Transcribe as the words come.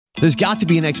There's got to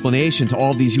be an explanation to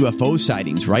all of these UFO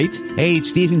sightings, right? Hey,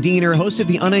 it's Stephen Diener, host of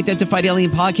the Unidentified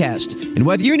Alien Podcast. And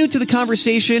whether you're new to the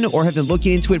conversation or have been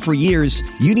looking into it for years,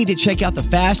 you need to check out the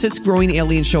fastest growing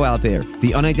alien show out there,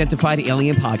 the Unidentified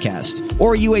Alien Podcast,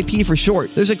 or UAP for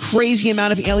short. There's a crazy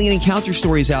amount of alien encounter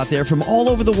stories out there from all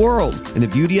over the world. And the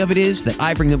beauty of it is that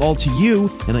I bring them all to you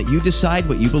and let you decide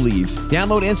what you believe.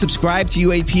 Download and subscribe to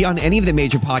UAP on any of the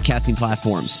major podcasting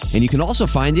platforms. And you can also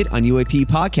find it on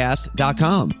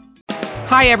UAPpodcast.com.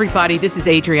 Hi, everybody. This is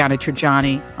Adriana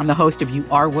Trajani. I'm the host of You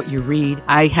Are What You Read.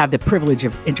 I have the privilege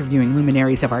of interviewing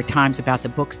luminaries of our times about the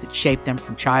books that shaped them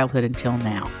from childhood until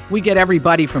now. We get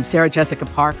everybody from Sarah Jessica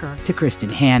Parker to Kristen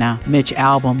Hanna, Mitch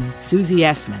Albom, Susie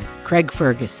Essman, Craig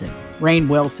Ferguson, Rainn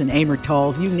Wilson, Amor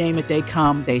Tolls, you name it, they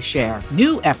come, they share.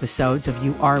 New episodes of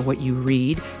You Are What You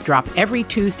Read drop every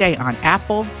Tuesday on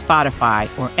Apple, Spotify,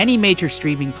 or any major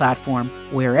streaming platform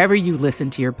wherever you listen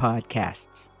to your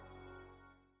podcasts.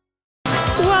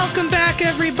 Welcome back,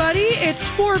 everybody. It's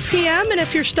 4 p.m., and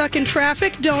if you're stuck in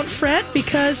traffic, don't fret,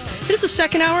 because it is the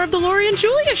second hour of the Lori and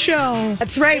Julia show.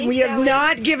 That's right. We have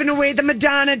not given away the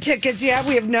Madonna tickets yet.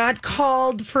 We have not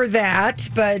called for that,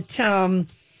 but,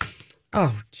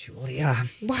 oh, Julia.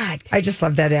 What? I just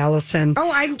love that, Allison. Oh,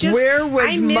 Where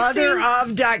was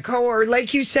mother-of.co? Or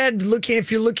like you said,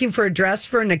 if you're looking for a dress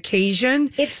for an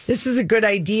occasion, this is a good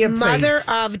idea.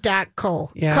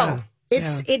 Mother-of.co. Yeah.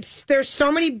 There's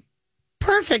so many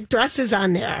perfect dresses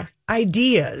on there.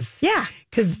 Ideas. Yeah.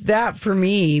 Because that for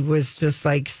me was just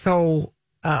like so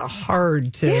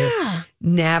hard to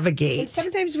navigate. And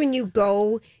sometimes when you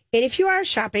go, and if you are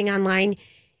shopping online,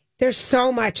 there's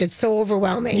so much. It's so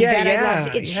overwhelming I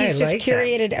love it. She's just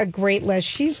curated a great list.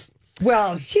 She's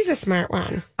a smart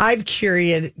one. I've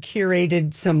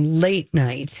curated some late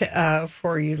night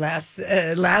for you last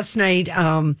night.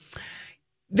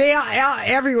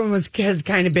 Everyone has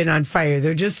kind of been on fire.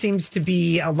 There just seems to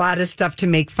be a lot of stuff to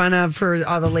make fun of for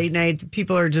all the late night.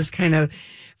 People are just kind of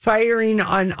firing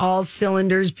on all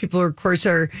cylinders. People, of course,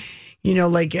 are,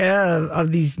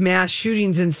 of these mass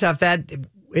shootings and stuff.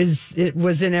 It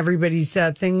was in everybody's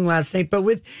thing last night. But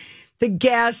with the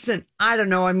guests, and I don't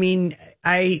know. I mean,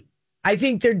 I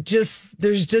think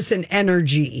there's just an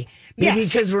energy. Maybe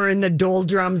because we're in the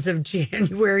doldrums of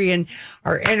January and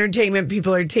our entertainment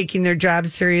people are taking their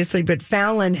jobs seriously. But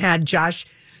Fallon had Josh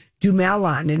Duhamel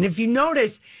on. And if you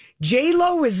notice,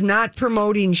 J-Lo is not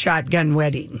promoting Shotgun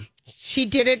Wedding. She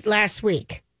did it last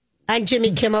week on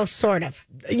Jimmy Kimmel, sort of.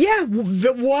 Yeah.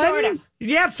 Sort of.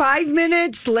 Yeah, 5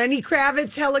 minutes. Lenny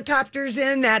Kravitz helicopters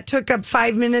in. That took up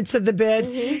 5 minutes of the bid.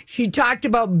 Mm-hmm. She talked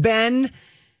about Ben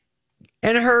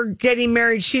and her getting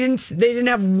married. They didn't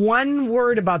have one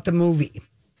word about the movie.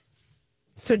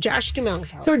 So Josh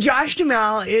Duhamel's out. So Josh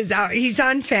Duhamel is out. He's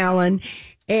on Fallon,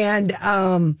 and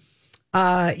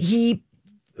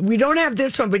we don't have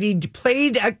this one, but he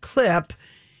played a clip.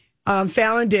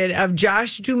 Fallon did of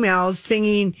Josh Duhamel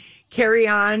singing "Carry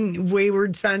On,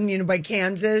 Wayward Son," by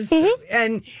Kansas,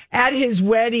 and at his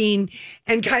wedding,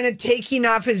 and kind of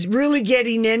really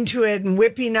getting into it and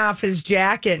whipping off his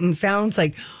jacket. And Fallon's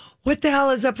like, "What the hell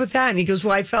is up with that?" And he goes,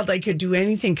 "Well, I felt I could do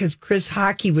anything because Chris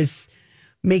Hockey was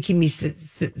making me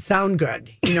sound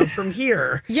good, from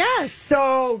here." Yes.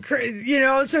 So,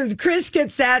 so Chris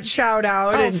gets that shout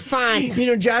out. Oh, and, fun.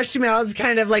 Josh Duhamel is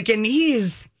kind of like, and you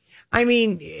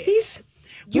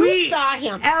saw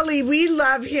him. Allie, we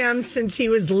love him since he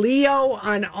was Leo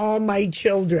on All My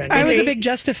Children. I was a big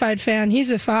Justified fan.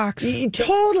 He's a Fox.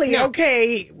 Totally. No.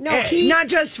 Okay. No, not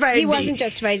Justified. He wasn't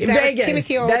Justified. That Vegas. was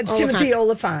Timothy Oliphant. That's Timothy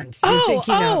Oliphant.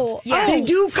 Yeah. They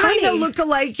do kind of look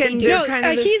alike. And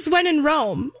he's When in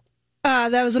Rome.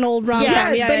 That was an old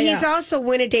rom-com. But he's also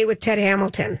Win a Date with Ted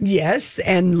Hamilton. Yes,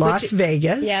 and Las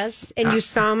Vegas. Yes, and you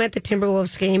saw him at the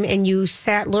Timberwolves game, and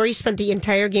Lori spent the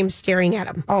entire game staring at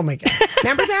him. Oh, my God.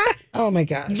 Remember that? Oh, my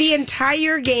God. The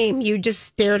entire game, you just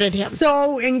stared at him.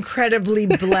 So incredibly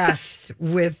blessed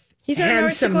with He's our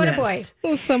North Dakota boy.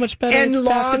 Oh, so much better. And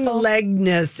basketball.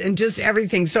 long-leggedness and just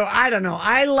everything. So I don't know.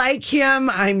 I like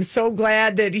him. I'm so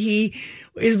glad that he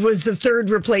was the third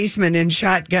replacement in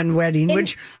Shotgun Wedding,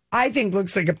 which I think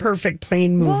looks like a perfect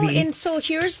plane movie. Well, and so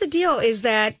here's the deal is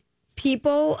that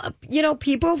people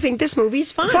think this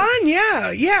movie's fun.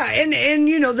 Yeah. And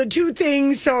the two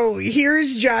things. So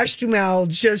here's Josh Duhamel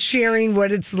just sharing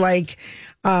what it's like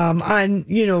on,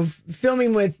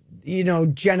 filming with,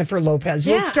 Jennifer Lopez.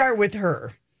 We'll start with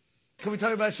her. Can we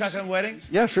talk about Shotgun Wedding?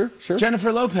 Yeah, sure.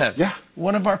 Jennifer Lopez. Yeah.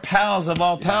 One of our pals of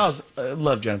all pals. I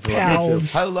love Jennifer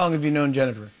Lopez. How long have you known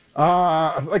Jennifer?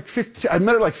 Like 15, I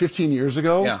met her like 15 years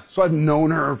ago. Yeah. So I've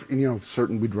known her,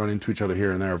 we'd run into each other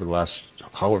here and there over the last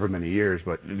however many years,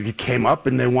 but it came up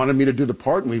and they wanted me to do the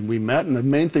part and we met. And the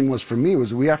main thing was for me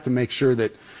was we have to make sure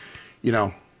that,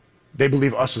 they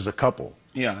believe us as a couple.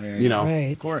 Yeah.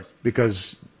 Right. Of course.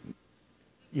 Because,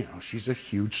 she's a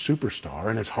huge superstar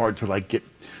and it's hard to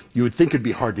you would think it'd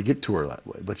be hard to get to her that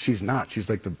way, but she's not. She's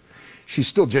she's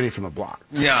still Jenny from the block.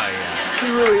 Yeah. She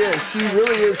really is. She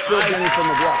really is still Jenny from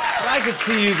the block. But I could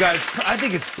see you guys. I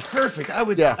think it's perfect. I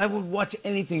would watch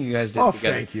anything you guys did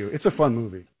together. Thank you. It's a fun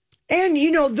movie. And,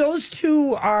 those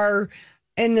two are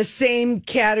in the same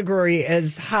category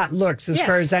as hot looks as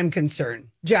far as I'm concerned.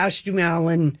 Josh Duhamel,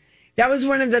 and that was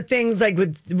one of the things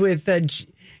with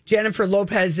Jennifer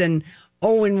Lopez and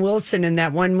Owen Wilson in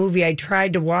that one movie I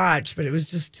tried to watch, but it was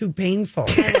just too painful.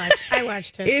 I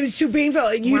watched it. It was too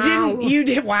painful. You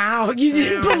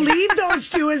didn't believe those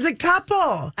two as a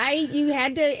couple. You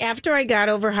had to, after I got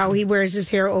over how he wears his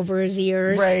hair over his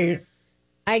ears. Right.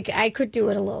 I could do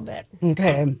it a little bit.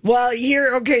 Okay. Well,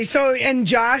 so, and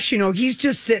Josh, he's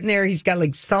just sitting there. He's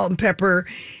got salt and pepper,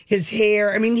 his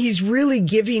hair. I mean, he's really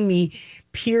giving me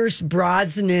Pierce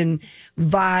Brosnan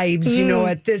vibes,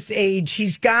 at this age.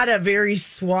 He's got a very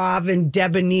suave and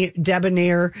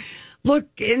debonair look.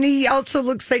 And he also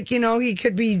looks like, he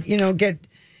could be,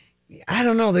 I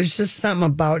don't know. There's just something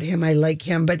about him. I like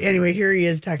him. But anyway, here he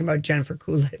is talking about Jennifer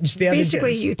Coolidge.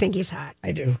 Basically, you think he's hot.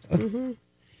 I do. Mm-hmm.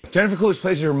 Jennifer Coolidge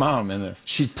plays her mom in this.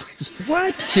 She plays.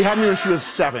 What? She had me when she was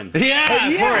 7.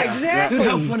 Yeah, exactly. Dude,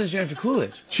 how fun is Jennifer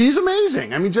Coolidge? She's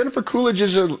amazing. I mean, Jennifer Coolidge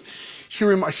is she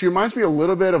reminds me a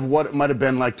little bit of what it might have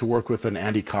been like to work with an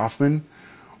Andy Kaufman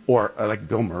or like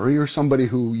Bill Murray or somebody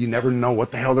who you never know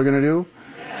what the hell they're going to do.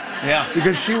 Yeah.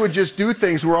 Because she would just do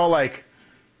things. We're all like,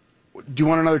 do you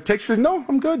want another take? She says, no,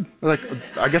 I'm good. We're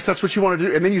like, I guess that's what you want to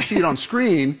do. And then you see it on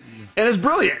screen, and it's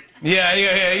brilliant. Yeah.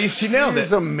 She nailed it.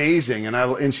 She's amazing,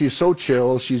 and she's so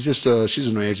chill. She's just she's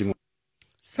amazing.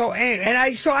 So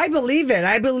I believe it.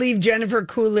 I believe Jennifer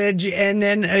Coolidge, and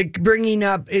then bringing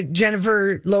up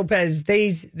Jennifer Lopez.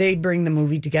 They bring the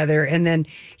movie together, and then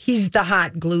he's the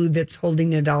hot glue that's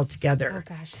holding it all together.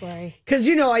 Oh gosh, Lori. Because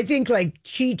I think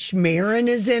Cheech Marin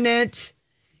is in it.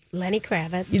 Lenny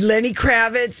Kravitz. Lenny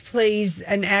Kravitz plays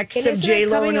an ex of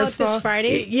J-Lo in a small. This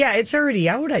Friday? Yeah, it's already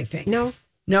out, I think.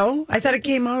 No, I thought it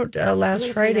came out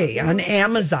last Friday on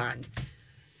Amazon.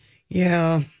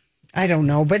 Yeah, I don't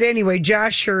know. But anyway,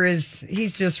 Josh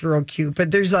he's just real cute.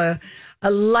 But there's a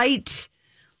light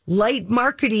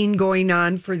marketing going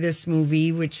on for this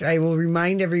movie, which I will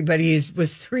remind everybody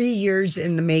was 3 years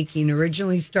in the making,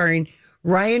 originally starring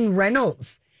Ryan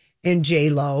Reynolds and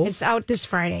J-Lo. It's out this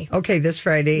Friday. Okay, this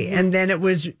Friday. Mm-hmm. And then it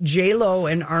was J-Lo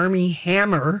and Armie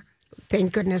Hammer.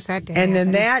 Thank goodness that didn't And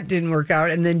happen. then that didn't work out.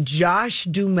 And then Josh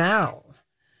Duhamel,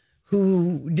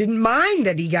 who didn't mind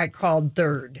that he got called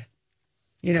third.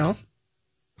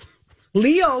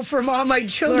 Leo from All My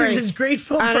Children is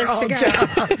grateful for all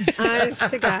jobs. Honest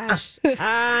to gosh.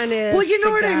 Well, you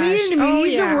know what I mean?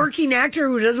 He's a working actor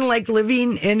who doesn't like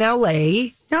living in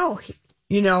L.A. No.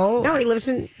 No, he lives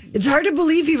in... It's hard to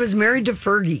believe he was married to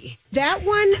Fergie. That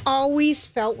one always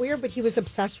felt weird, but he was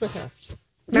obsessed with her.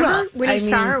 Remember when he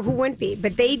saw her? Who wouldn't be?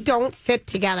 But they don't fit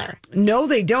together. No,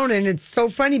 they don't. And it's so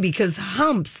funny because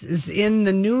Humps is in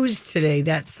the news today.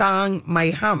 That song, My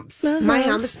Humps. My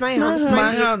Humps.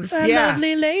 Yeah.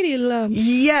 Lovely lady lumps.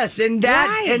 Yes. And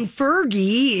and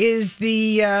Fergie is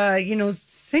the,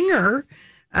 singer,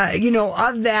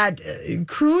 of that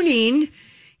crooning,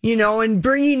 and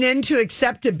bringing into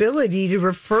acceptability to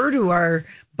refer to our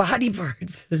body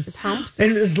parts as humps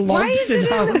and as lumps. Why is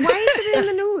it in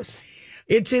the news?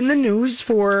 It's in the news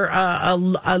for a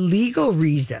legal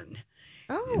reason.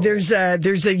 Oh. There's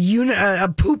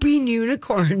a pooping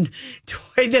unicorn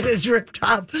toy that has ripped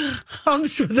off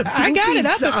humps with a pooping I got it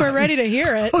up song. if we're ready to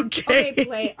hear it. Okay.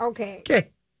 Play. Okay.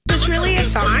 It's really a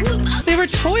song? They were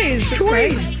toys.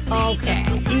 Toys. Okay.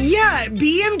 Yeah,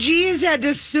 BMG has had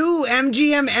to sue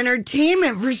MGM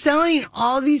Entertainment for selling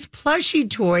all these plushie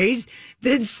toys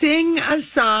that sing a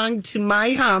song to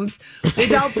My Humps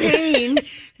without paying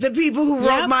the people who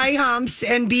wrote My Humps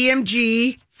and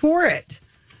BMG for it.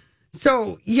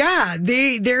 So, yeah,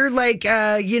 they're like,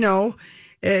 and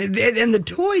the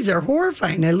toys are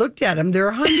horrifying. I looked at them.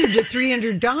 They're $100 to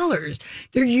 $300.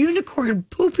 They're unicorn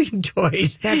pooping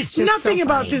toys. That's just nothing so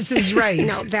about funny. this is right.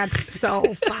 No, that's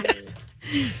so funny.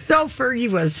 So Fergie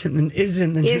is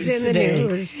in the news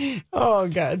today. Oh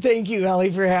God! Thank you, Ellie,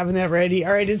 for having that ready.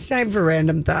 All right, it's time for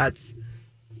random thoughts.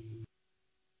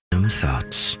 Random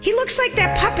thoughts. He looks like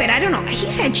that puppet. I don't know.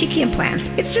 He's had cheeky implants.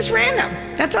 It's just random.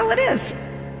 That's all it is.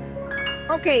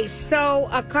 Okay, so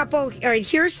all right,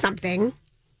 here's something.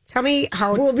 Tell me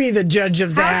how... We'll be the judge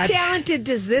of that. How talented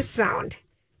does this sound?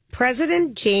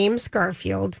 President James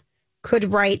Garfield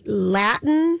could write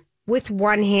Latin with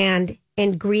one hand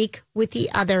and Greek with the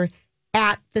other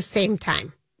at the same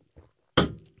time.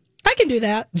 I can do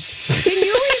that. Can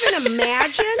you even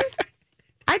imagine?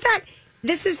 I thought...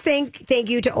 This is thank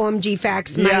you to OMG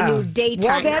Facts, my new daytimer.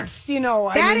 Well, that's,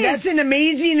 that's an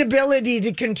amazing ability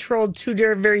to control two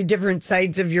very different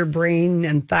sides of your brain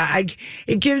and thought.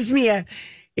 It gives me a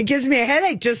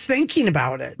headache just thinking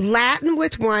about it. Latin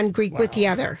with one, Greek with the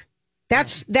other.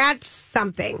 That's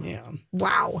something. Yeah.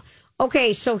 Wow.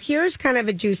 Okay, so here's kind of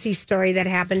a juicy story that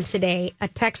happened today. A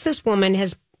Texas woman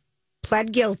has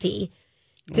pled guilty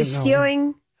to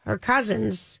stealing her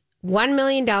cousin's $1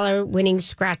 million winning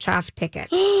scratch-off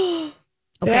ticket. Okay?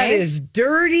 That is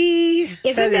dirty.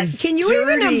 Isn't that? Can you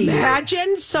dirty. Even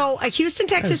imagine? So, a Houston,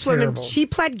 Texas woman, she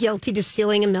pled guilty to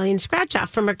stealing $1 million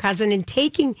scratch-off from her cousin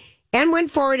and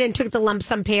went forward and took the lump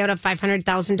sum payout of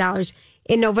 $500,000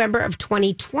 in November of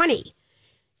 2020.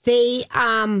 They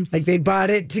they bought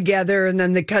it together, and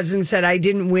then the cousin said, "I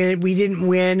didn't win. We didn't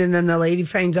win." And then the lady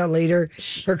finds out later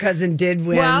her cousin did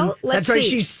win. Well, that's why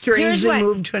she strangely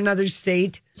moved to another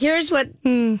state. Here's what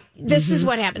this is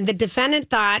what happened. The defendant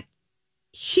thought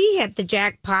she hit the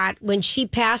jackpot when she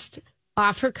passed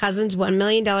off her cousin's $1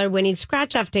 million winning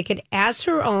scratch-off ticket as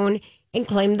her own and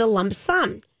claimed the lump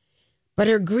sum. But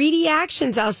her greedy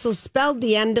actions also spelled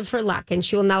the end of her luck, and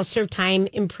she will now serve time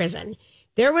in prison.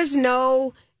 There was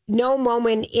no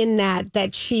moment in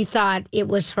that she thought it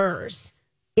was hers.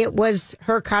 It was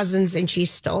her cousin's and she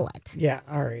stole it. Yeah,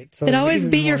 all right. So it always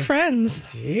be your friends.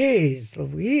 Jeez,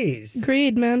 Louise.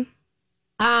 Agreed, man.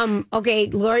 Okay,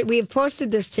 Lori, we have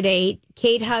posted this today.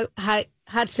 Kate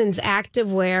Hudson's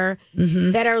activewear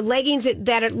that are leggings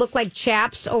that look like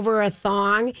chaps over a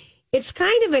thong. It's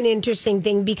kind of an interesting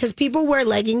thing because people wear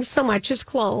leggings so much as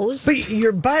clothes. But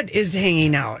your butt is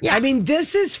hanging out. Yeah. I mean,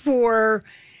 this is for...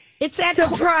 It's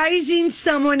surprising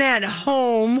someone at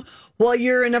home while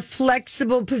you're in a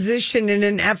flexible position in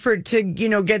an effort to,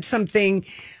 get something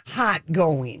hot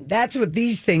going. That's what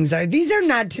these things are. These are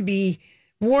not to be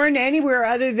worn anywhere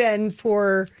other than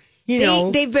for,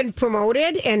 They've been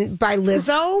promoted and by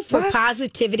Lizzo for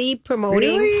positivity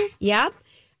promoting. Really? Yep.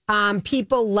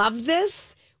 People love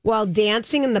this while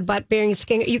dancing in the butt-bearing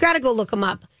skin. You got to go look them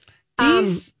up.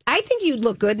 I think you'd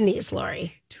look good in these,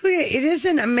 Lori. It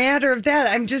isn't a matter of that.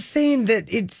 I'm just saying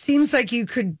that it seems like you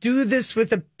could do this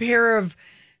with a pair of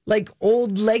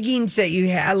old leggings that you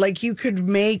had. Like you could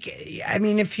make,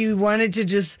 if you wanted to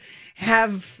just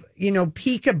have,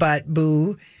 peek a butt,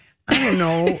 boo. I don't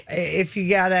know if you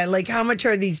gotta, how much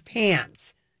are these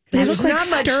pants? There's not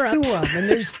much to them.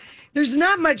 And there's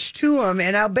not much to them.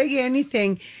 And I'll bet you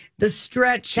anything. The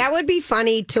stretch. That would be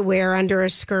funny to wear under a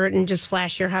skirt and just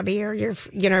flash your hubby or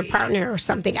your partner or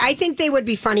something. I think they would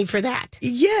be funny for that.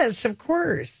 Yes, of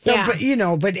course. So,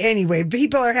 yeah. But anyway,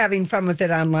 people are having fun with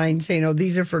it online saying,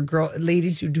 these are for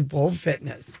ladies who do pole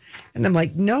fitness. And I'm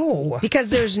like, no. Because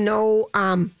there's no,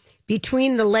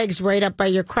 between the legs right up by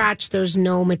your crotch, there's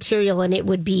no material and it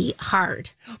would be hard.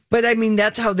 But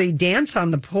that's how they dance on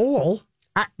the pole.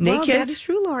 Naked. Well, that's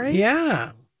true, Lori.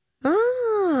 Yeah.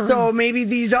 Oh. So maybe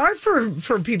these are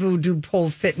for people who do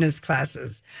pole fitness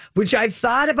classes, which I've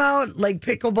thought about, like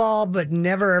pickleball, but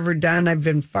never ever done. I've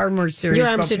been far more serious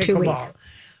about pickleball.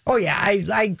 Oh yeah,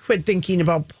 I quit thinking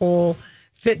about pole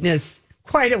fitness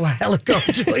quite a while ago,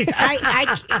 Julia.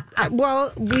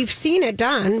 Well, we've seen it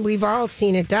done. We've all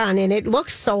seen it done, and it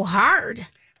looks so hard.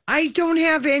 I don't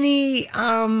have any,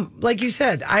 like you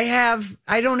said, I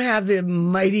don't have the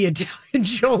mighty Italian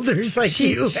shoulders like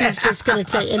you have. She's just going to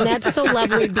say, and that's so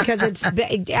lovely because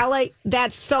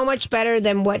that's so much better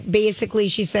than what basically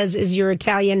she says is your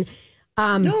Italian.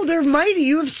 No, they're mighty.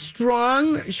 You have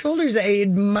strong shoulders. I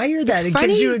admire that. It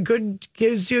gives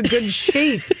you a good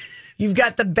shape. You've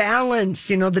got the balance,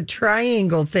 the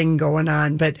triangle thing going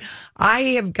on. But I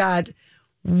have got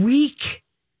weak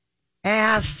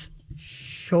ass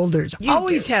shoulders.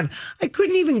 Always have. I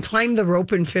couldn't even climb the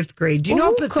rope in 5th grade. Do you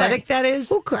know how pathetic that is?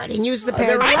 Who could? And use the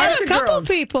pads. I know a couple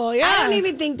people, yeah. I don't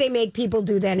even think they make people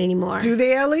do that anymore. Do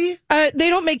they, Ellie? They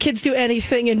don't make kids do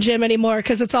anything in gym anymore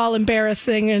because it's all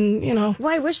embarrassing and,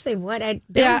 Well, I wish they would.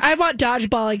 I want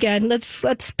dodgeball again.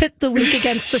 Let's pit the weak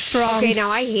against the strong. Okay,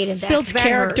 now I hated that. Builds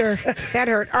character. That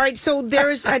hurt. All right, so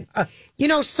there's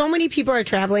so many people are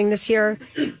traveling this year.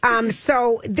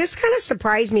 So this kind of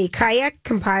surprised me. Kayak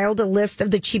compiled a list of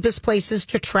the cheapest places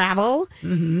to travel.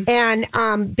 Mm-hmm.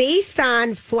 And based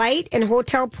on flight and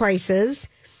hotel prices,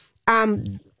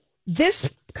 this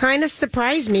kind of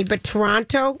surprised me. But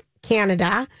Toronto,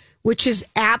 Canada, which is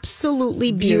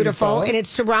absolutely beautiful. And it's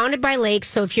surrounded by lakes.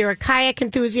 So if you're a kayak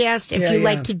enthusiast, if you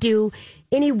like to do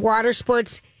any water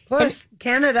sports, plus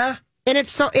Canada, and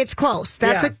it's close.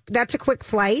 That's a quick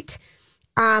flight.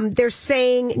 They're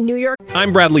saying New York.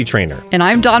 I'm Bradley Trainer. And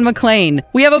I'm Don McClain.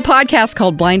 We have a podcast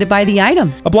called Blinded by the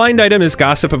Item. A blind item is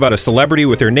gossip about a celebrity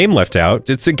with their name left out.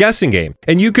 It's a guessing game,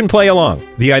 and you can play along.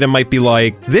 The item might be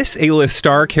like, this A-list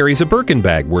star carries a Birkin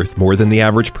bag worth more than the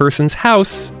average person's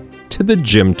house to the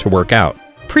gym to work out.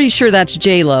 Pretty sure that's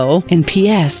J-Lo. And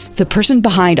P.S. the person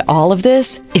behind all of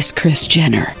this is Kris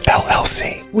Jenner,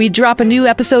 LLC. We drop a new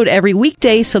episode every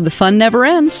weekday so the fun never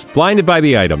ends. Blinded by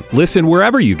the Item. Listen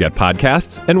wherever you get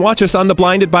podcasts and watch us on the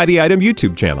Blinded by the Item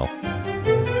YouTube channel.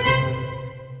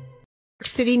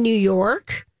 City, New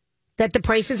York, that the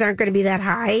prices aren't going to be that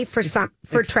high for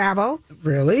travel.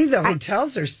 Really? The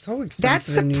hotels are so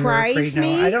expensive in New York right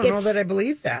now. I don't know that I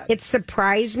believe that. It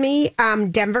surprised me.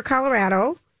 Denver,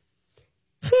 Colorado.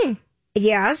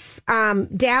 Yes.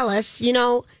 Dallas. You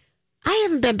know, I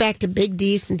haven't been back to Big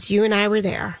D since you and I were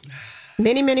there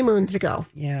many, many moons ago.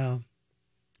 Yeah.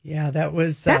 Yeah,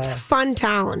 that's a fun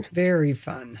town. Very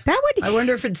fun. I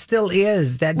wonder if it still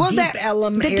is that Deep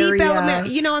Ellum area. Deep Ellum.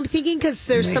 You know, I'm thinking because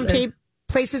there's some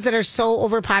places that are so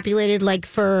overpopulated, like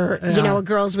for a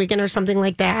girls' weekend or something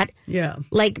like that. Yeah,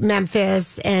 like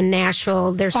Memphis and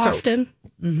Nashville. There's Austin.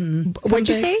 What'd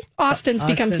you say? Austin's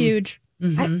become huge.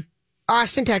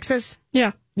 Austin, Texas.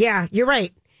 Yeah, you're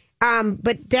right.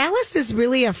 But Dallas is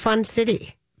really a fun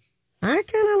city. I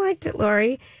kind of liked it,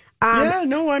 Lori. I'm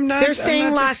not. They're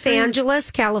saying Los Angeles,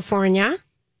 California.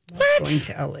 What? Going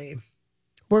to LA.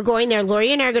 We're going there.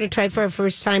 Lori and I are going to try for our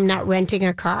first time not renting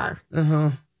a car.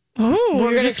 Oh,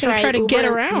 we're going to try to get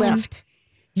around. Lyft.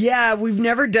 Yeah, we've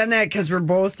never done that because we're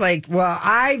both like, well,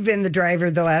 I've been the driver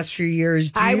the last few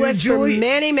years. I was for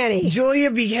many.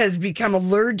 Julia has become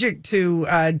allergic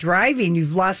to driving.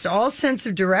 You've lost all sense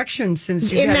of direction since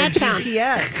you've had a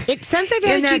GPS. Since I've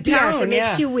had a GPS, it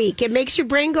makes you weak. It makes your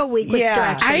brain go weak with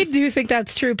directions. I do think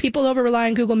that's true. People over-rely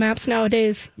on Google Maps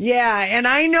nowadays. Yeah, and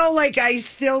I know, like, I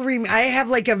have,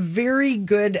 like, a very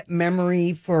good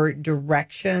memory for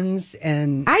directions.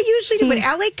 And I usually do, but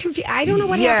LA, I don't know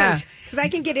what happened. Because I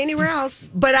can get anywhere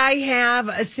else. But I have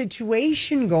a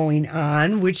situation going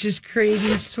on, which is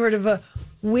creating sort of a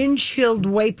windshield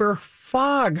wiper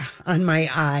fog on my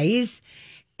eyes.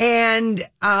 And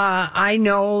I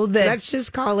know that... Let's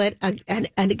just call it a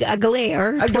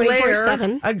glare,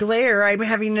 24/7. A glare. I'm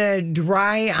having a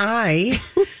dry eye,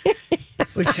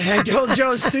 which I told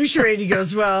Joe Souchere. He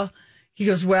goes,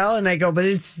 well, and I go, but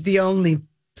it's the only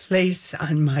place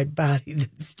on my body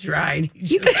that's dried.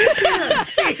 You could just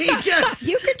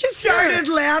started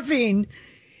laughing.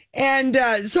 And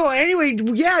so anyway,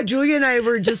 Julia and I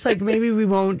were just like, maybe we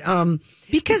won't.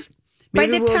 Because by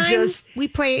the time we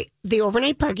pay the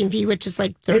overnight parking fee, which is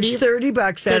like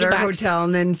 $30 at our hotel,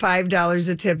 and then $5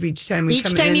 a tip each time we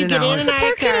come in and out. Each time you get in and out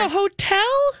park at a hotel?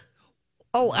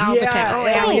 Oh, all the time. Oh,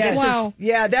 Allie, yes. Wow.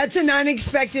 That's an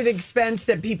unexpected expense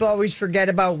that people always forget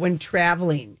about when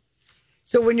traveling.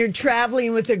 So when you're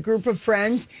traveling with a group of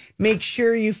friends, make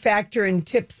sure you factor in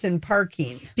tips and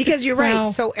parking. Because you're right.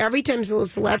 So every time, so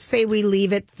let's say we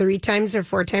leave it 3 times or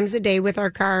 4 times a day with our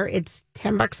car, it's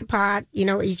 $10 a pot,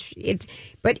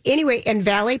 but anyway, and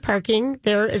valet parking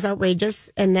there is outrageous.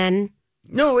 And then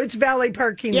no, it's valet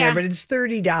parking there, but it's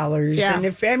 $30. Yeah. And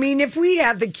if we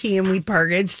have the key and we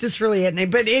park, it's just really at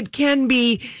night. But it can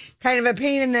be kind of a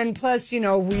pain. And then plus,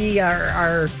 we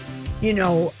are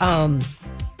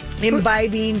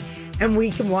imbibing, and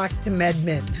we can walk to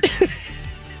MedMen.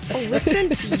 Listen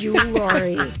to you,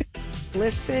 Lori.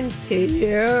 Listen to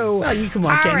you. Well, you can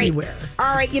walk anywhere.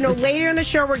 All right. Later in the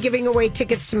show, we're giving away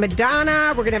tickets to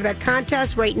Madonna. We're going to have that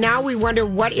contest. Right now, we wonder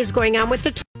what is going on with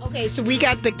the... Okay, so we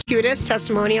got the cutest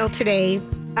testimonial today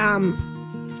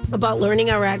about Learning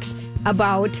RX,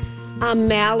 about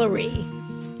Mallory.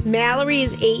 Mallory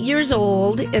is 8 years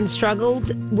old and struggled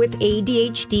with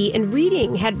ADHD and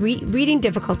had reading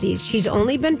difficulties. She's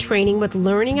only been training with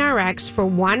Learning RX for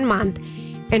 1 month,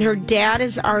 and her dad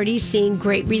is already seeing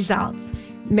great results.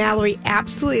 Mallory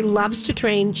absolutely loves to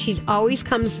train. She's always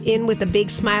comes in with a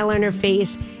big smile on her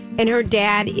face, and her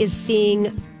dad is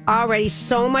seeing already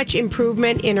so much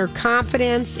improvement in her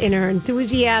confidence, in her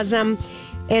enthusiasm.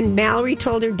 And Mallory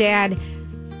told her dad,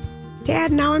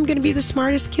 Dad, now I'm going to be the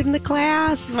smartest kid in the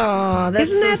class. Oh, that's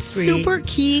Isn't that sweet. super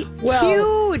cute?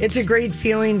 It's a great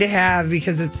feeling to have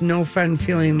because it's no fun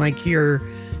feeling like you're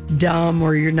dumb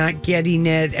or you're not getting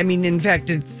it. I mean, in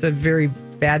fact, it's a very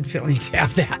bad feeling to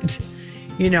have that,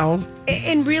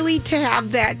 And really to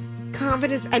have that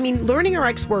confidence. I mean, Learning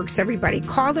RX works, everybody.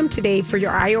 Call them today for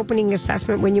your eye-opening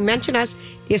assessment. When you mention us,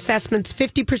 the assessment's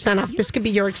 50% off. This could be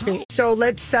your experience. So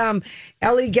let's,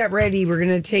 Ellie, get ready. We're going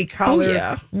to take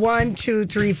caller 1, 2,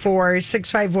 3, 4,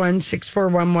 651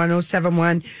 641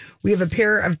 1071. We have a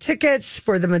pair of tickets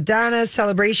for the Madonna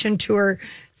Celebration Tour.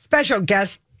 Special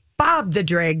guest, Bob the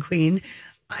Drag Queen,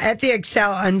 at the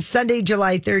Excel on Sunday,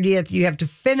 July 30th. You have to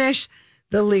finish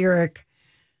the lyric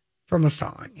from a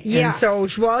song. Yes. And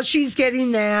so while she's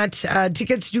getting that,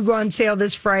 tickets do go on sale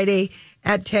this Friday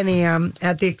at 10 a.m.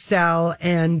 at the Excel.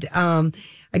 And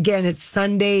again, it's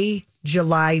Sunday,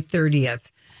 July 30th.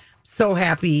 So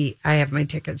happy I have my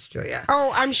tickets, Julia.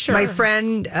 Oh, I'm sure. My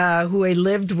friend who I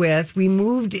lived with, we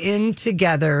moved in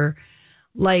together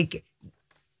like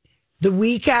the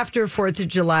week after 4th of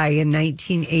July in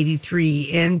 1983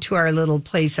 into our little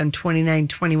place on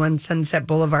 2921 Sunset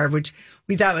Boulevard, which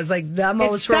we thought was like the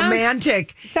most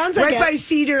romantic. Sounds like right by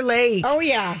Cedar Lake. Oh,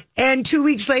 yeah. And 2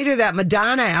 weeks later, that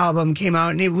Madonna album came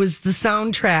out, and it was the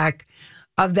soundtrack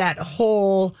of that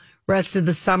whole rest of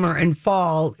the summer and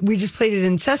fall. We just played it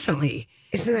incessantly.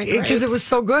 Isn't that great? Because it was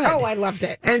so good. Oh, I loved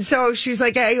it. And so she's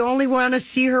like, I only want to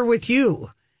see her with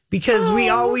you, because we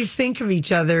always think of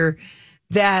each other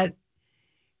that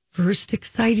first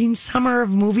exciting summer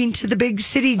of moving to the big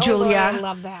city, Julia. Oh, I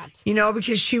love that. You know,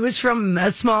 because she was from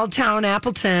a small town,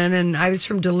 Appleton, and I was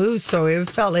from Duluth, so it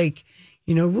felt like,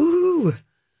 you know, woo,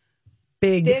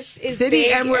 big This is city,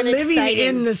 big and we're and living exciting.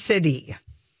 in the city.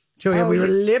 Julia, we were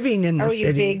living in the city. Oh,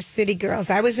 you big city girls.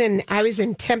 I was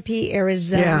in Tempe,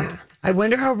 Arizona. Yeah. I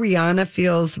wonder how Rihanna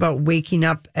feels about waking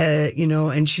up, you know,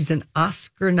 and she's an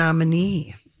Oscar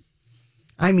nominee.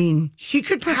 I mean, she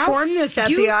could perform this at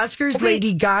the Oscars. Okay,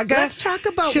 Lady Gaga. let's talk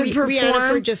about should Rihanna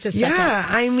for just a second. Yeah,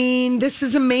 I mean, this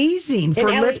is amazing. For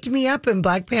Ellie- Lift Me Up and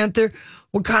Black Panther,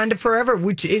 Wakanda Forever,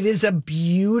 which it is a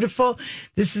beautiful,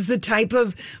 this is the type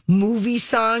of movie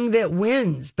song that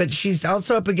wins. But she's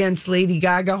also up against Lady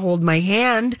Gaga, Hold My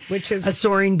Hand, which is a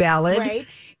soaring ballad. Right.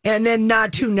 And then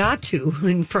Not To,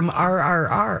 and from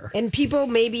RRR. And people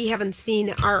maybe haven't seen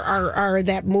RRR,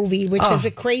 that movie, which is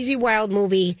a crazy, wild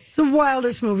movie. It's the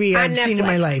wildest movie on I've seen in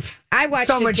my life. I watched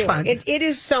so it much too. fun. It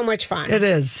is so much fun. It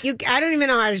is. I don't even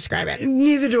know how to describe it.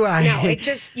 Neither do I. No, it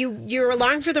just you're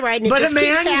along for the ride, and but it just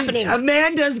keeps happening. A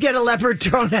man does get a leopard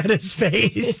thrown at his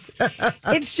face.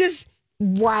 It's just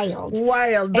wild.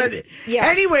 But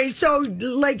yes. Anyway, so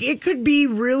like it could be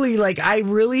really like, I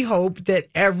really hope that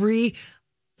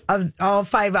of all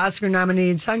 5 Oscar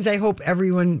nominated songs, I hope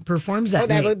everyone performs that. Oh,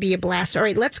 that would be a blast. All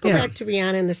right, let's go back to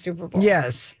Rihanna in the Super Bowl.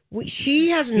 Yes. She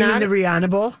has You mean not. the Rihanna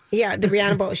Bowl? Yeah, the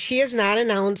Rihanna Bowl. She has not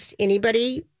announced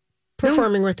anybody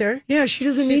performing with her. Yeah, she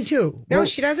doesn't need to. No,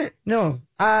 she doesn't. No.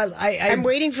 I'm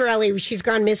waiting for Ellie. She's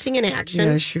gone missing in action.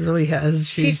 Yeah, she really has.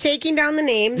 She's taking down the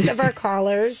names of our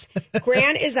callers.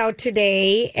 Grant is out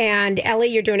today, and Ellie,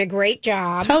 you're doing a great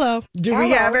job. Hello. Do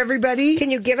we have everybody?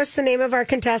 Can you give us the name of our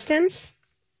contestants?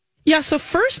 Yeah, so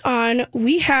first on,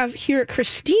 we have here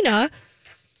Christina.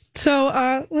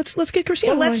 So let's get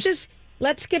Christina. Well,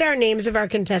 let's get our names of our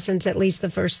contestants, at least the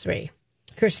first 3.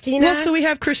 Christina. Well, so we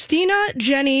have Christina,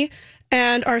 Jenny,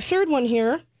 and our third one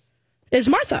here is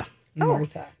Martha.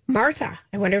 Martha.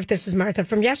 I wonder if this is Martha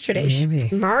from yesterday. Maybe.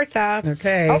 Martha.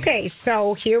 Okay,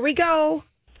 so here we go.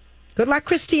 Good luck,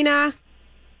 Christina.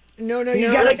 No,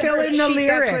 you got to fill in the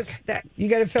lyric. You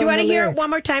got to fill in the lyric. Do you want to hear it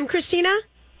one more time, Christina?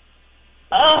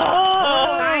 Oh,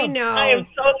 I know. I am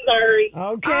so sorry.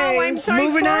 Okay. Oh, I'm sorry.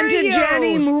 Moving on to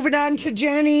Jenny. Moving on to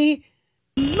Jenny.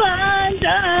 London.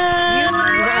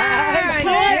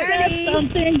 Jenny.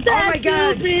 Something that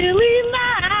you really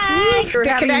like.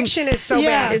 The connection is so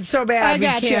bad. It's so bad. I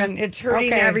got you. It's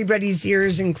hurting everybody's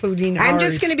ears, including ours. I'm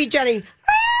just going to be Jenny.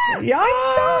 Yeah.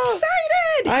 I'm so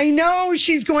excited. I know.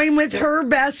 She's going with her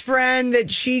best friend that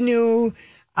she knew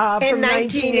from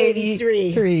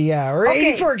 1983. Yeah, or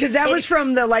 84, because that was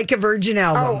from the Like a Virgin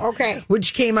album. Oh, okay.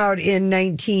 Which came out in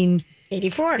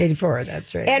 1984. 84,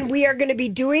 that's right. And we are going to be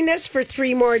doing this for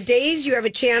 3 more days. You have a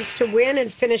chance to win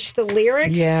and finish the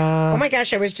lyrics. Yeah. Oh my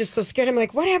gosh, I was just so scared. I'm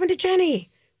like, what happened to Jenny?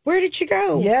 Where did she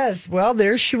go? Yes, well,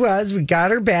 there she was. We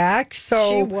got her back.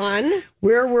 So she won.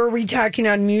 Where were we talking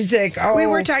on music? Oh, we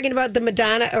were talking about the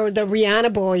Madonna or the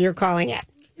Rihanna Bowl, you're calling it.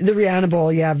 The Rihanna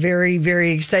Bowl, yeah. Very,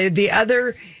 very excited. The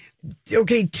other, two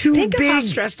Think big. of how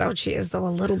stressed out she is, though, a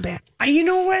little bit. You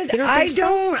know what? I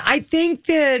think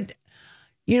that,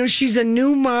 she's a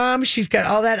new mom. She's got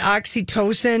all that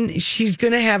oxytocin. She's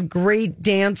going to have great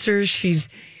dancers. She's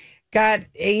got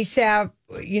ASAP,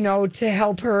 to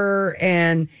help her.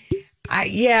 And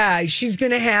she's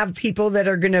going to have people that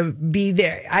are going to be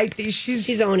there. I think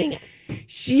she's owning it.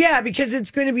 Yeah, because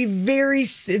it's going to be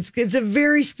it's a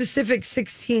very specific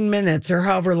 16 minutes or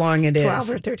however long it is. 12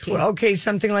 or 13. Okay,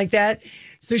 something like that.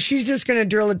 So she's just going to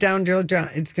drill it down.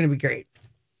 It's going to be great.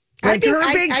 Like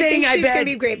I think she's going to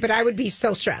be great, but I would be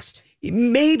so stressed.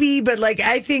 Maybe, but like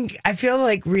I feel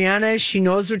like Rihanna, she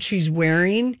knows what she's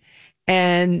wearing,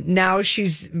 and now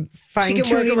she's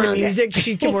fine-tuning the music.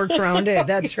 She can work around it.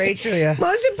 That's right, Julia.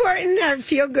 Most important,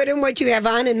 feel good in what you have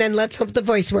on, and then let's hope the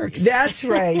voice works. That's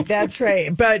right. That's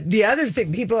right. But the other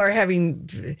thing, people are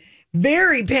having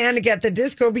very Panic at the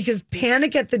Disco because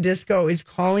Panic at the Disco is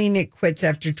calling it quits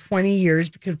after 20 years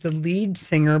because the lead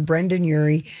singer, Brendan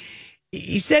Urie,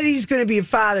 he said he's going to be a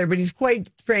father, but he's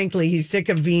he's sick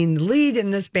of being the lead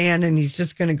in this band and he's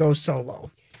just going to go solo.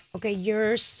 Okay,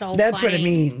 you're so That's funny. what it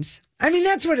means. I mean,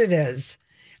 that's what it is.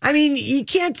 I mean, you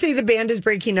can't say the band is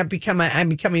breaking up, I'm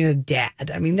becoming a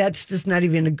dad. I mean, that's just not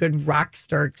even a good rock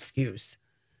star excuse.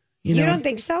 You don't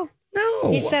think so?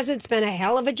 No. He says it's been a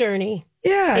hell of a journey.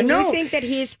 Yeah, and no. you think that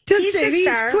he's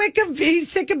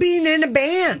sick of being in a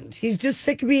band. He's just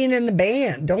sick of being in the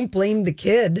band. Don't blame the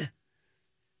kid.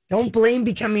 Don't blame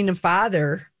becoming a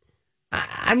father.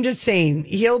 I'm just saying,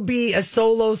 he'll be a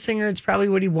solo singer. It's probably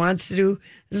what he wants to do.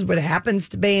 This is what happens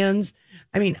to bands.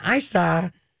 I mean, I saw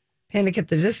Panic at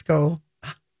the Disco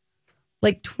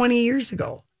like 20 years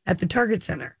ago at the Target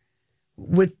Center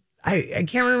with, I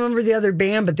can't remember the other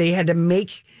band, but they had to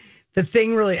make the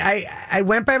thing really. I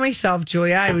went by myself,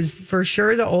 Julia. I was for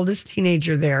sure the oldest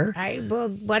teenager there.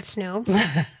 What's new?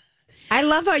 I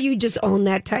love how you just own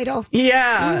that title.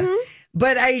 Yeah. Mm-hmm.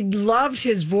 But I loved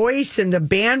his voice, and the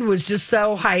band was just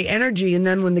so high energy. And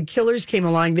then when the Killers came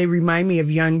along, they remind me of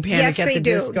young Panic at the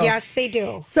Disco. Yes, they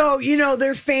do. So,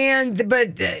 they're fans,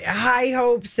 but high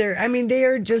hopes. They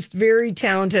are just very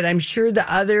talented. I'm sure the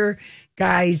other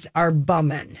guys are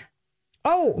bumming.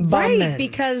 Oh, right,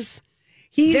 because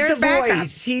he's the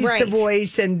voice. He's the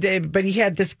voice, but he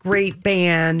had this great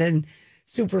band and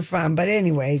super fun. But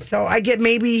anyway, so I get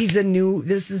maybe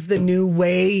this is the new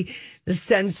way. The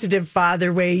sensitive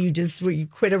father way, you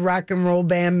quit a rock and roll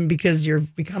band because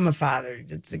you've become a father.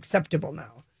 It's acceptable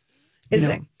now.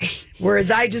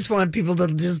 Whereas I just want people to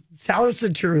just tell us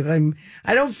the truth.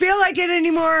 I don't feel like it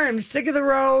anymore. I'm sick of the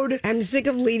road. I'm sick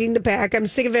of leading the pack. I'm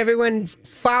sick of everyone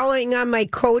following on my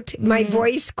my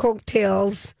voice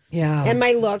coattails. Yeah. And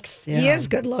my looks. Yeah. He is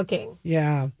good looking.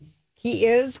 Yeah. He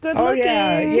is good looking.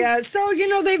 Yeah. So,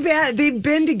 they've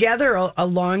been together a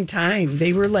long time.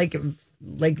 They were like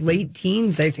late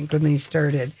teens, I think, when they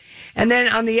started. And then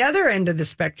on the other end of the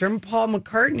spectrum, Paul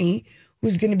McCartney,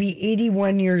 who's going to be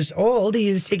 81 years old, he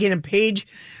is taking a page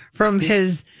from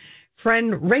his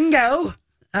friend Ringo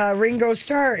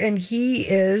Starr, and he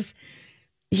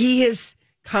has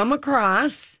come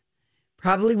across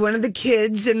probably one of the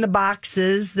kids in the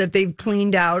boxes that they've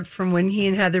cleaned out from when he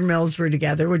and Heather Mills were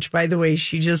together, which, by the way,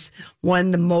 she just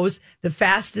won the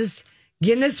fastest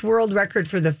Guinness World Record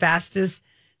for the fastest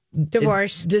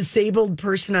disabled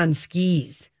person on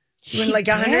skis. She went like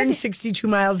 162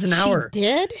 miles an hour. She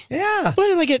did? Yeah.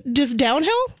 What, just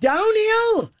downhill?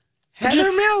 Downhill. Heather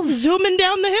Mills. Zooming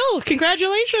down the hill.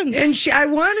 Congratulations. And I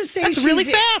want to say that's really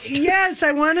fast. Yes,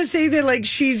 I want to say that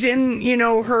she's in,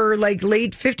 her late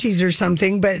 50s or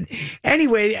something. But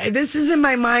anyway, this is in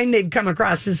my mind. They've come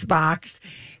across this box.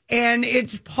 And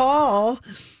it's Paul,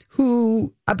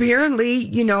 who apparently,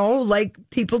 like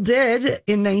people did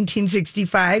in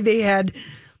 1965, they had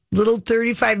little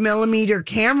 35 millimeter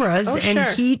cameras, and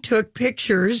he took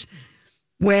pictures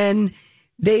when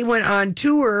they went on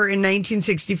tour in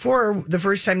 1964, the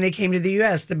first time they came to the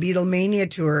U.S., the Beatlemania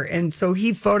tour. And so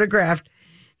he photographed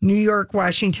New York,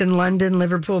 Washington, London,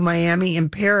 Liverpool, Miami,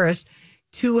 and Paris,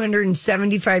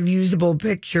 275 usable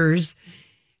pictures.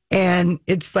 And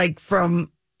it's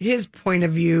from his point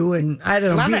of view, and I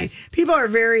don't know. People are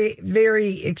very,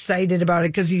 very excited about it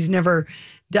because he's never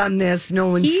done this. No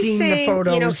one's seen the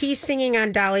photos. He's singing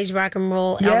on Dolly's rock and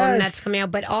roll album that's coming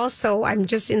out. But also, I'm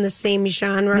just in the same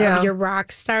genre of your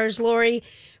rock stars, Lori.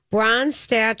 Bronze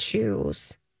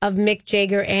statues of Mick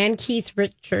Jagger and Keith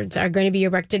Richards are going to be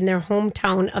erected in their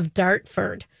hometown of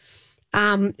Dartford,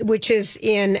 which is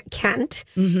in Kent,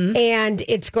 and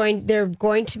they're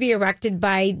going to be erected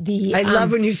by the. I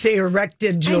love when you say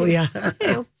erected, Julia. I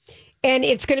know. And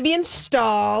it's going to be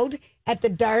installed at the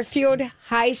Dartfield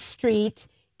High Street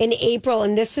in April,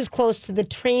 and this is close to the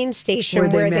train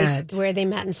station where they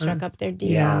met and struck up their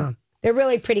deal. Yeah. They're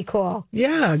really pretty cool.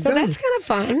 Yeah, so that's kind of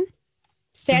fun.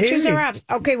 Statues are up.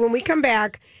 Okay, when we come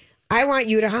back, I want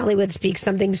you to Hollywood speak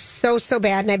something so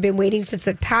bad, and I've been waiting since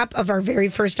the top of our very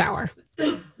first hour.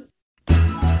 Hey,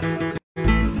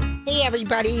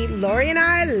 everybody. Lori and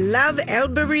I love El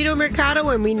Burrito Mercado,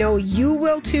 and we know you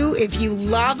will too if you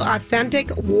love authentic,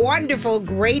 wonderful,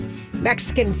 great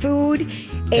Mexican food.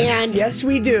 And yes,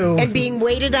 we do. And being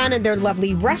waited on in their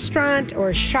lovely restaurant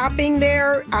or shopping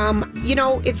there.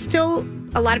 It's still,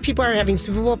 a lot of people are having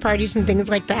Super Bowl parties and things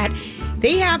like that.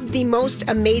 They have the most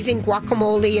amazing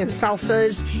guacamole and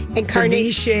salsas and carne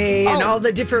ceviche and all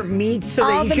the different meats so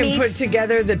that you can put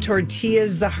together the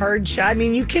tortillas, the hard shell. I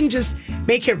mean, you can just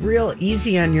make it real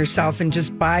easy on yourself and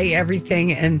just buy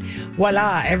everything and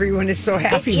voila, everyone is so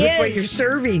happy with what you're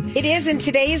serving. It is, and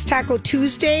today is Taco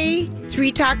Tuesday.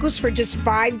 3 tacos for just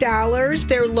 $5.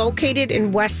 They're located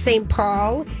in West St.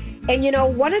 Paul. And,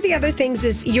 one of the other things,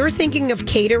 if you're thinking of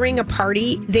catering a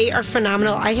party, they are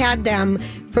phenomenal. I had them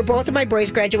for both of my boys'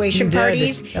 graduation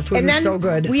parties. That food was so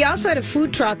good. We also had a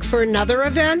food truck for another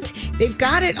event. They've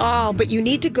got it all, but you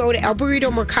need to go to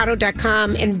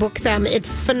elburritomercado.com and book them.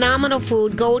 It's phenomenal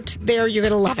food. Go there. You're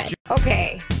going to love it.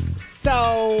 Okay.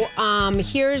 So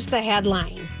here's the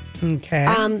headline. Okay.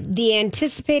 The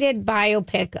anticipated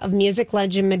biopic of music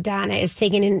legend Madonna is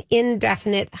taking an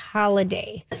indefinite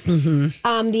holiday.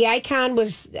 Mm-hmm. The icon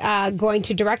was going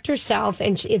to direct herself,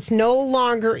 and it's no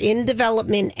longer in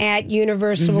development at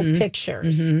Universal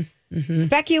Pictures. Mm-hmm. Mm-hmm.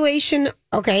 Speculation.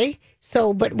 Okay.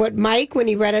 So, but what Mike, when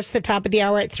he read us the top of the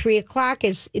hour at 3:00,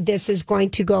 is this is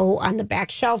going to go on the back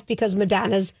shelf because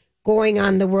Madonna's going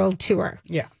on the world tour.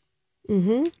 Yeah.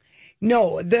 Mm-hmm.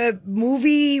 No, the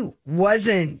movie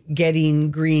wasn't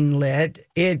getting greenlit.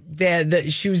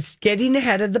 She was getting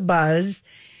ahead of the buzz.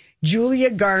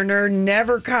 Julia Garner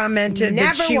never commented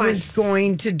that she was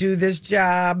going to do this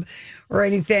job or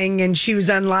anything, and she was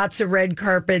on lots of red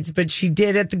carpets, but she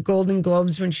did at the Golden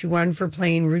Globes when she won for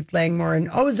playing Ruth Langmore in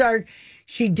Ozark.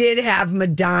 She did have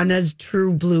Madonna's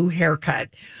true blue haircut,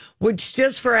 which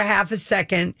just for a half a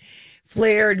second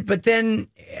flared, but then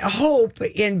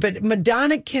but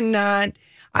Madonna cannot.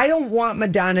 I don't want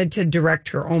Madonna to direct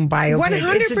her own biopic.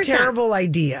 100%. It's a terrible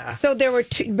idea. So there were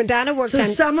Madonna worked on.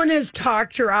 Someone has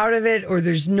talked her out of it, or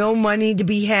there's no money to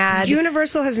be had.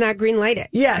 Universal has not greenlighted it.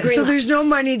 Yeah, so there's no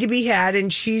money to be had,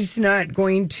 and she's not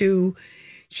going to.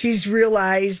 She's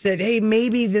realized that, hey,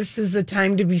 maybe this is the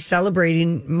time to be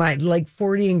celebrating my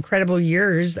 40 incredible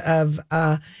years of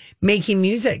making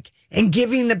music and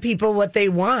giving the people what they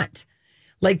want.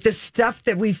 Like the stuff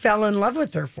that we fell in love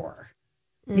with her for,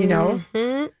 those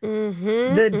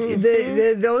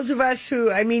of us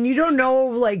who, you don't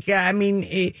know,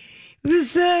 it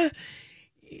was,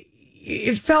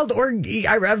 it felt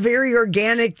a very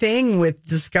organic thing with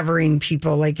discovering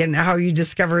people, and how you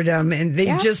discovered them. And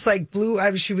they just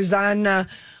blew, she was on,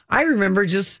 I remember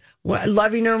just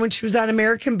loving her when she was on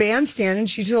American Bandstand, and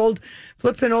she told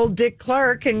flipping old Dick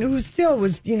Clark, and who still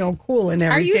was, cool and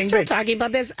everything. Are you still talking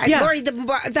about this? Yeah. Lori,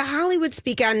 the Hollywood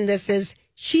speak on this is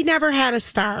she never had a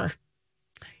star.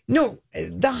 No,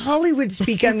 the Hollywood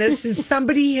speak on this is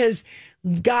somebody has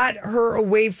got her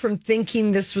away from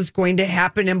thinking this was going to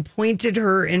happen and pointed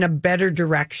her in a better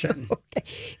direction. Okay.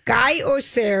 Guy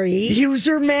Osseri, he was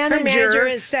her manager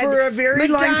has said, for a very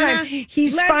long time.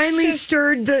 He's finally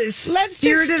steered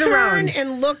it around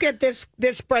and look at this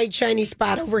bright shiny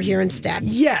spot over here instead.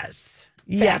 Yes.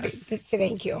 Yes.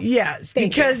 Thank you. Yes,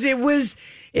 because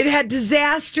it had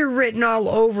disaster written all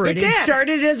over it. It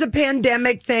started as a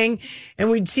pandemic thing,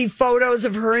 and we'd see photos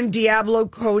of her and Diablo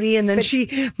Cody, and then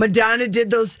Madonna did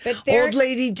those old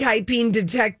lady typing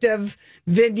detective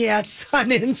vignettes on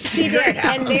Instagram. She did,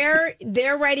 and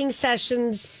their writing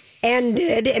sessions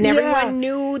ended, and everyone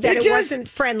knew that it wasn't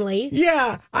friendly.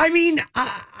 Yeah, I mean,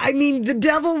 the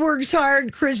devil works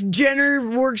hard. Kris Jenner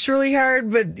works really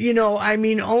hard, but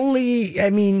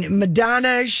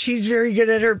Madonna, she's very good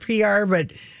at her PR,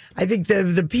 but I think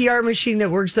the PR machine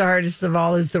that works the hardest of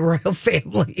all is the royal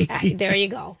family. There you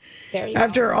go.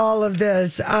 After all of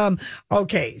this,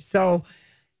 okay, so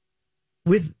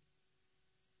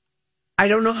I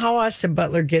don't know how Austin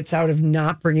Butler gets out of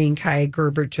not bringing Kaya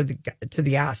Gerber to the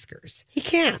Oscars. He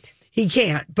can't.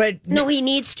 But no, he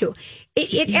needs to.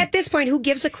 At this point, who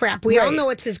gives a crap? We all know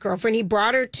it's his girlfriend. He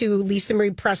brought her to Lisa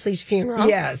Marie Presley's funeral.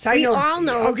 Yes, I know. We all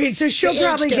know. Okay, so she'll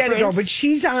probably get to go, but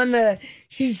she's on the.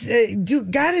 She's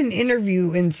got an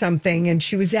interview in something, and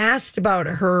she was asked about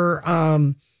her.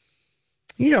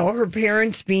 Her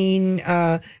parents being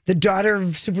the daughter of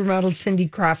supermodel Cindy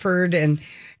Crawford, and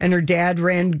her dad,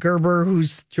 Rand Gerber,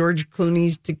 who's George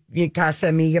Clooney's Casa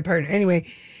Amiga partner. Anyway,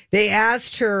 they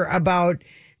asked her about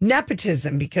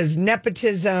nepotism, because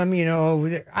nepotism,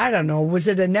 I don't know, was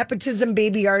it a nepotism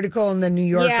baby article in the New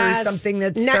Yorker or something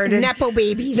that started? Nepo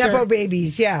babies.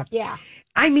 Yeah. Yeah.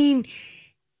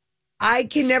 I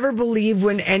can never believe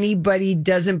when anybody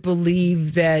doesn't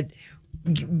believe that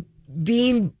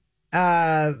being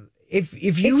if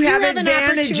you have an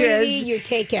opportunity, advantages, you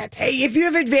take it. If you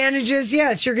have advantages,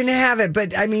 yes, you're going to have it.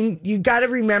 But I mean, you got to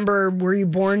remember, were you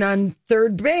born on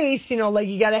third base? You know, like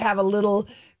you got to have a little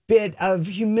bit of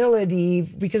humility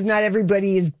because not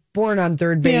everybody is born on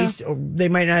third base. Or they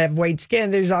might not have white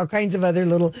skin. There's all kinds of other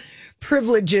little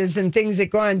privileges and things that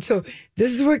go on. So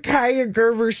this is what Kaya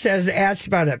Gerber says, asked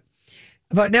about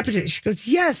nepotism. She goes,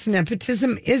 yes,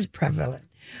 nepotism is prevalent.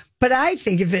 But I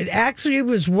think if it actually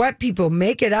was what people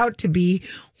make it out to be,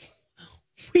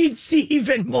 we'd see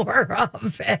even more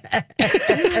of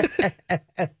it.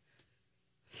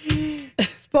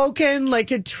 Spoken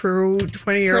like a true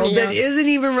 20-year-old that isn't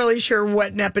even really sure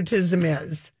what nepotism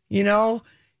is. You know?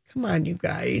 Come on, you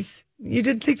guys. You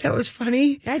didn't think that was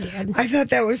funny? I did. I thought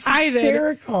that was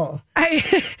hysterical. I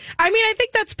mean, I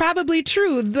think that's probably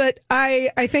true, but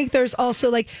I think there's also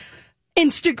like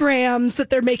Instagrams that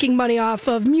they're making money off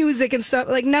of, music and stuff.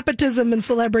 Like nepotism and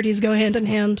celebrities go hand in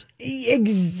hand.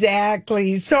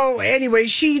 Exactly. So anyway,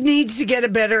 she needs to get a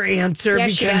better answer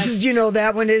because you know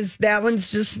that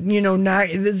one's just, you know, not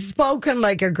it's spoken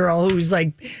like a girl who's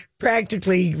like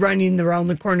practically running around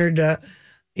the corner to,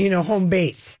 you know, home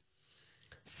base.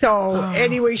 So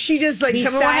anyway, she just like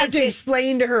someone will have to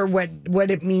explain to her what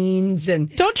it means,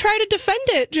 and don't try to defend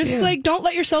it. Just like don't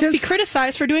let yourself be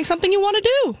criticized for doing something you want to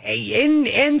do.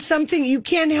 And something you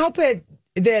can't help it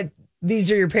that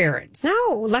these are your parents.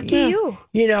 No, lucky you.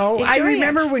 You know, enjoy I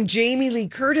remember when Jamie Lee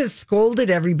Curtis scolded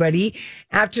everybody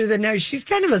after the night. She's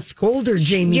kind of a scolder,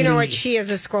 Jamie. You know Lee. what? She is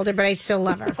a scolder, but I still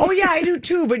love her. Oh yeah, I do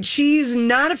too. But she's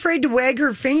not afraid to wag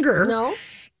her finger. No.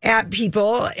 At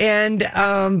people, and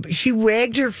she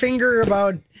wagged her finger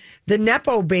about the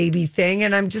Nepo baby thing,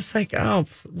 and I'm just like, oh,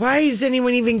 why is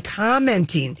anyone even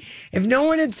commenting? If no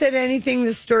one had said anything,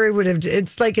 the story would have.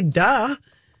 It's like a duh.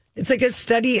 It's like a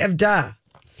study of duh.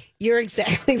 You're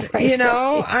exactly right. You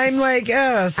know, I'm like,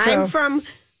 I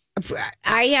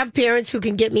have parents who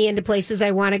can get me into places I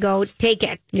want to go. Take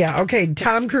it. Yeah. Okay.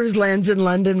 Tom Cruise lands in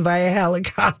London via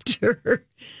helicopter.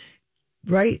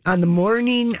 Right on the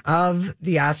morning of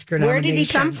the Oscar nominations. Where did he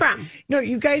come from? No,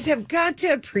 you guys have got to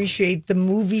appreciate the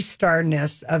movie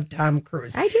starness of Tom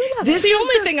Cruise. I do love this. It's the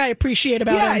only thing I appreciate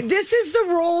about him. This is the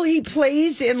role he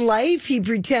plays in life. He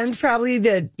pretends probably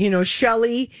that, you know,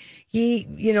 Shelley,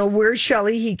 where's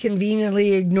Shelley? He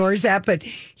conveniently ignores that, but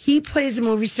he plays a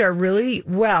movie star really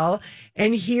well.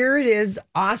 And here it is,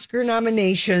 Oscar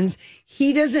nominations.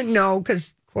 He doesn't know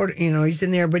because, you know, he's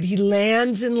in there, but he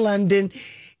lands in London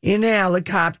in a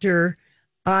helicopter.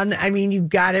 You've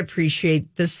got to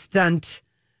appreciate the stunt.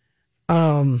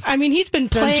 I mean, he's been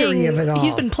playing of it all.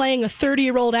 He's been playing a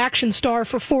 30-year-old action star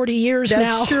for 40 years now.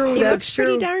 That's true. He looks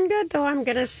pretty darn good, though. I'm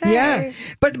gonna say. Yeah,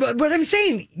 but what I'm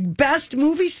saying, best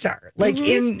movie star, like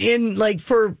in like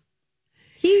for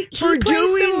he plays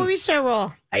the movie star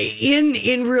role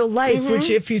in real life,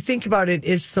 which if you think about it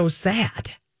is so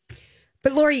sad.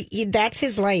 But Lori, that's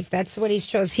his life. That's what he's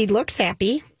chose. He looks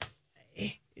happy.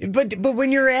 But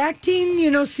when you're acting, you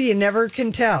know, you never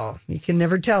can tell. You can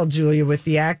never tell, Julia, with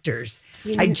the actors.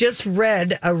 I just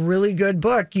read a really good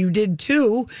book. You did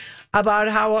too, about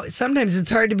how sometimes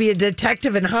it's hard to be a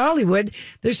detective in Hollywood.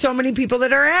 There's so many people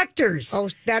that are actors. Oh,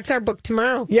 that's our book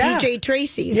tomorrow. Yeah. PJ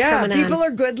Tracy's coming on. People are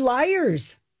good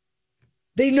liars.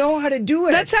 They know how to do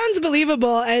it. That sounds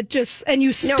believable. And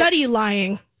you study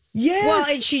lying. Yes. Well,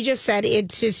 and she just said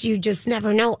it's just you just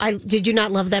never know. Did you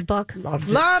not love that book? Loved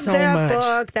that much.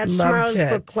 book. That's Loved tomorrow's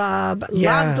book club.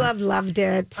 Yeah. Loved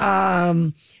it.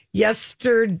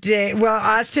 Yesterday,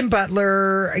 Austin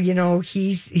Butler, you know,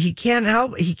 he can't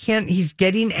help. He's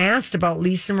getting asked about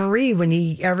Lisa Marie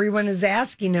when everyone is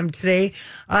asking him today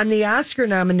on the Oscar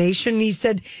nomination. He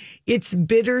said it's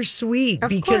bittersweet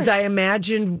because I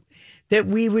imagined that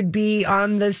we would be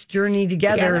on this journey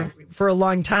together for a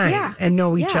long time and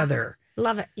know each other.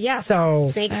 Love it. Yes. So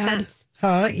makes sense.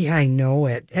 Yeah, I know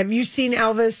it. Have you seen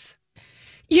Elvis?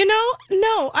 You know,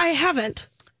 no, I haven't.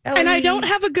 Ellie? And I don't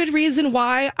have a good reason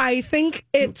why. I think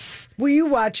it's... Will you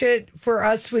watch it for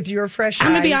us with your fresh eyes?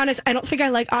 I'm going to be honest. I don't think I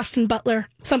like Austin Butler.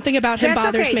 Something about him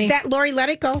bothers me. Lori, let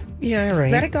it go. Yeah,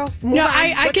 right. Let it go. Move no, on.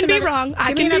 I can be wrong.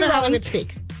 I can be wrong. Hollywood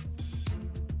speak.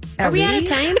 Ellie? Are we out of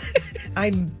time?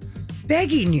 I'm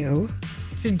begging you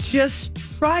to just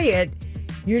try it.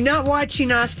 You're not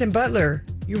watching Austin Butler.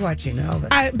 You're watching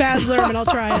Elvis. Baz Luhrmann, I'll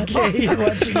try it. Okay, you're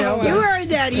watching Elvis. You heard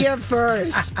that here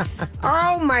first.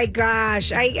 Oh, my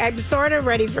gosh. I'm sort of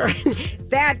ready for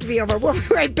that to be over. We'll be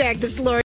right back. This is Lori.